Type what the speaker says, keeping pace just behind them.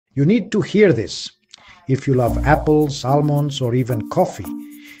You need to hear this. If you love apples, almonds, or even coffee,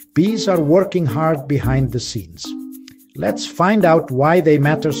 bees are working hard behind the scenes. Let's find out why they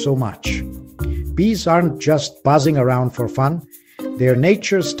matter so much. Bees aren't just buzzing around for fun. They're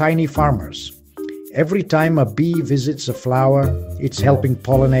nature's tiny farmers. Every time a bee visits a flower, it's helping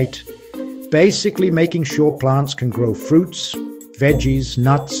pollinate, basically making sure plants can grow fruits, veggies,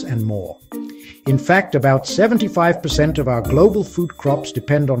 nuts, and more. In fact, about 75% of our global food crops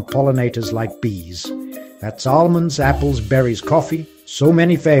depend on pollinators like bees. That's almonds, apples, berries, coffee, so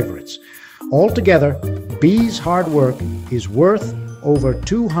many favorites. Altogether, bees' hard work is worth over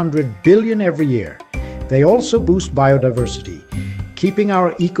 200 billion every year. They also boost biodiversity, keeping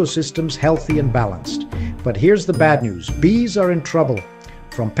our ecosystems healthy and balanced. But here's the bad news. Bees are in trouble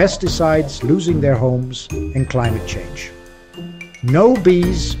from pesticides, losing their homes, and climate change. No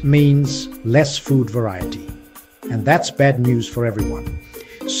bees means less food variety, and that's bad news for everyone.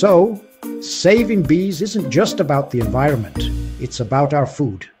 So, saving bees isn't just about the environment, it's about our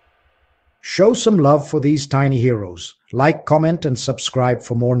food. Show some love for these tiny heroes. Like, comment, and subscribe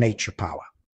for more nature power.